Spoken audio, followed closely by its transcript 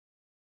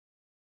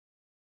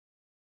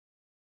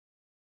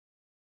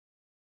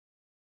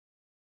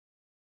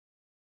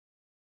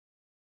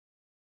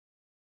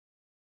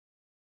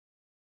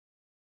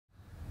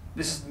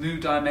This is the new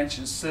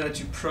Dimension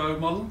Sergi Pro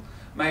model,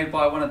 made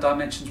by one of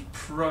Dimension's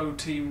pro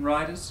team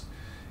riders.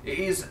 It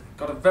is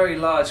got a very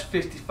large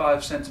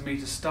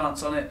 55cm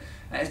stance on it,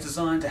 and it's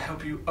designed to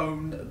help you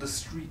own the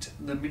street,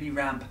 the mini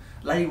ramp,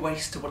 lay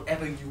waste to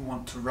whatever you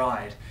want to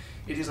ride.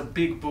 It is a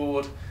big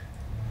board,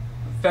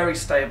 very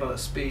stable at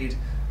speed,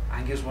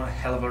 and gives one a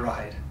hell of a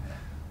ride.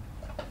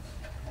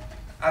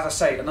 As I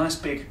say, a nice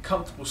big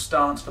comfortable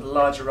stance for the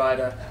larger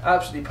rider,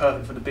 absolutely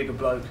perfect for the bigger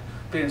bloke.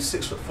 Being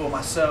 6'4"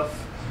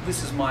 myself,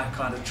 this is my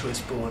kind of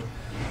choice board.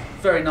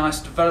 Very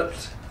nice,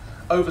 developed,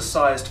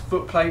 oversized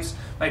foot plates,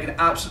 making it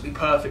absolutely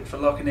perfect for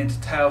locking into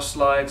tail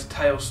slides,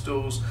 tail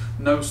stools,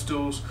 nose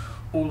stools,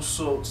 all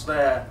sorts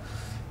there.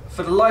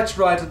 For the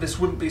lighter rider, this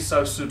wouldn't be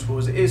so suitable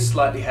as it is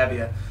slightly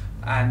heavier,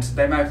 and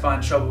they may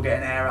find trouble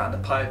getting air out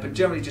of the pipe and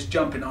generally just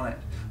jumping on it.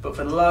 But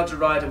for the larger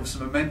rider with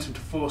some momentum to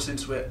force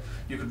into it,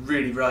 you could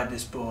really ride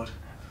this board.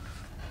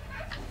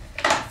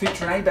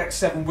 Featuring ABEX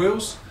 7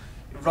 wheels,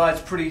 it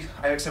rides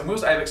ABEX 7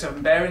 wheels, ABEX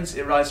 7 bearings,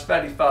 it rides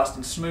fairly fast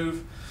and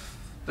smooth.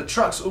 The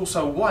truck's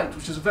also white,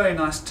 which is a very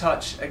nice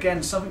touch.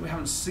 Again, something we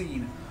haven't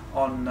seen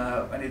on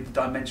any of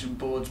the Dimension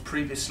boards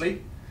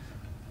previously.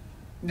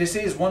 This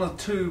is one of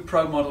two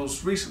Pro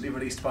models recently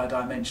released by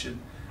Dimension,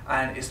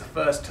 and it's the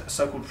first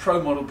so-called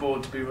Pro model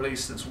board to be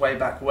released since way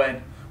back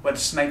when the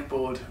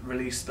Snakeboard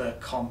released the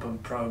Comp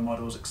and Pro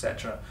models,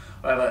 etc.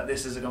 However,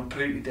 this is a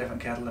completely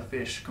different kettle of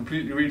fish,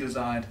 completely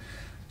redesigned,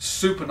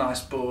 super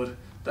nice board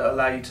that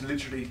allow you to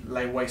literally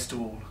lay waste to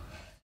all.